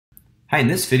Hi, in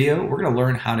this video, we're going to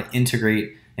learn how to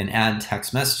integrate and add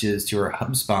text messages to our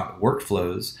HubSpot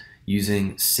workflows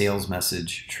using sales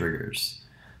message triggers.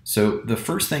 So the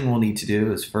first thing we'll need to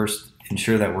do is first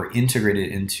ensure that we're integrated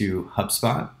into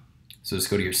HubSpot. So just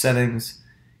go to your settings,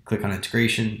 click on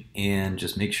integration, and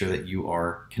just make sure that you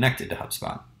are connected to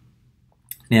HubSpot.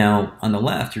 Now, on the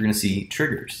left, you're going to see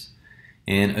triggers.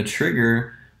 And a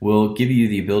trigger will give you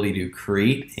the ability to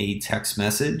create a text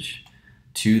message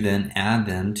to then add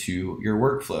them to your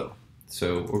workflow.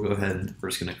 So we'll go ahead and we're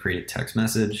just going to create a text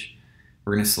message.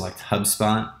 We're going to select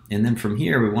HubSpot, and then from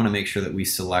here we want to make sure that we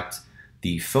select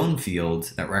the phone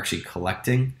field that we're actually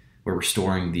collecting, where we're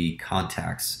storing the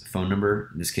contact's phone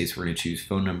number. In this case, we're going to choose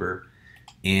phone number,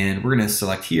 and we're going to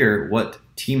select here what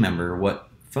team member, what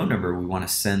phone number we want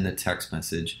to send the text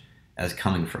message as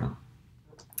coming from.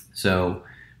 So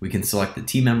we can select the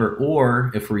team member,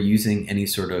 or if we're using any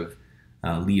sort of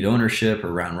lead ownership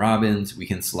or round robins, we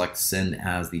can select send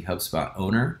as the HubSpot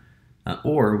owner,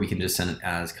 or we can just send it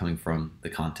as coming from the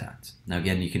contact. Now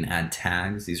again, you can add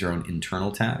tags. These are own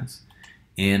internal tags.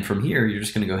 And from here, you're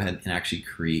just going to go ahead and actually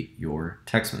create your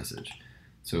text message.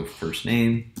 So first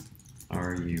name,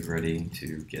 are you ready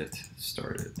to get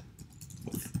started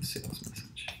with the sales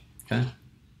message? Okay.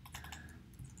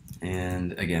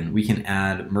 And again, we can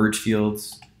add merge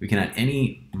fields. We can add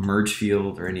any merge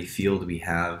field or any field we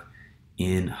have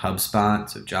in HubSpot,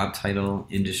 so job title,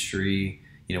 industry,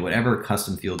 whatever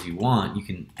custom fields you want, you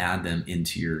can add them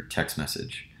into your text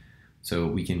message. So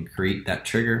we can create that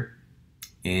trigger,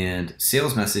 and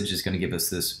sales message is going to give us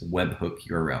this webhook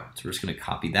URL. So we're just going to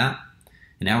copy that,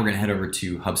 and now we're going to head over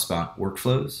to HubSpot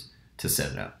Workflows to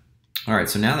set it up. All right,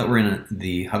 so now that we're in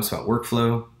the HubSpot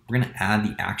workflow, we're going to add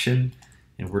the action,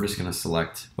 and we're just going to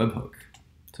select webhook.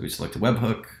 So we select a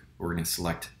webhook, we're going to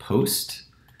select post,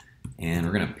 and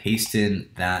we're going to paste in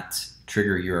that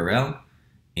trigger URL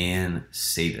and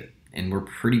save it. And we're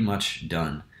pretty much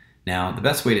done. Now, the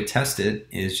best way to test it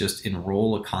is just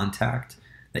enroll a contact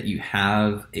that you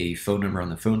have a phone number on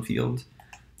the phone field.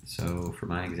 So for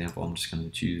my example, I'm just going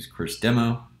to choose Chris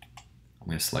Demo. I'm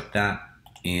going to select that,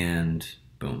 and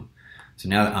boom. So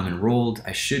now that I'm enrolled,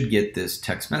 I should get this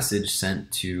text message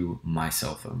sent to my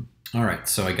cell phone. All right,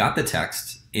 so I got the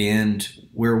text, and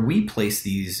where we place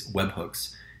these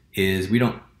webhooks is we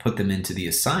don't put them into the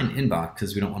assigned inbox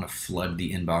because we don't want to flood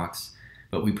the inbox,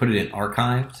 but we put it in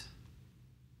archived.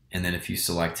 And then if you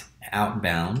select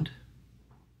outbound,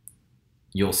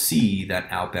 you'll see that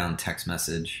outbound text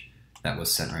message that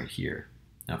was sent right here.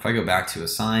 Now, if I go back to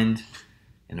assigned,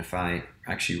 and if I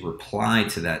actually reply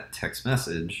to that text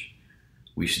message,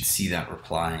 we should see that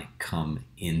reply come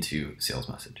into sales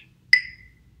message.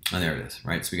 And there it is,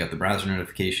 right? So we got the browser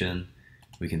notification.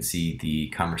 We can see the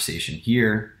conversation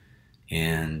here.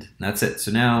 And that's it.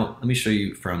 So now let me show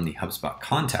you from the HubSpot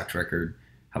contact record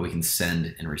how we can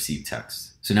send and receive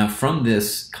text. So now from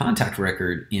this contact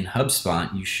record in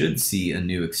HubSpot, you should see a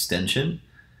new extension.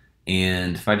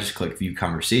 And if I just click view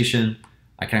conversation,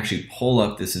 I can actually pull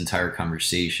up this entire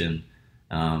conversation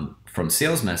from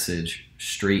sales message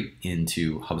straight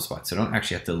into HubSpot. So I don't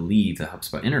actually have to leave the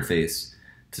HubSpot interface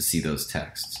to see those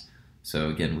texts. So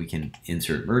again, we can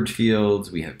insert merge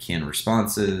fields. We have canned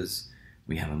responses.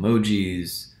 We have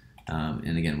emojis,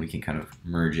 and again, we can kind of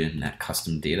merge in that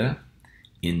custom data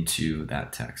into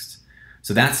that text.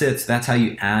 So that's it. So that's how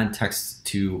you add text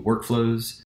to workflows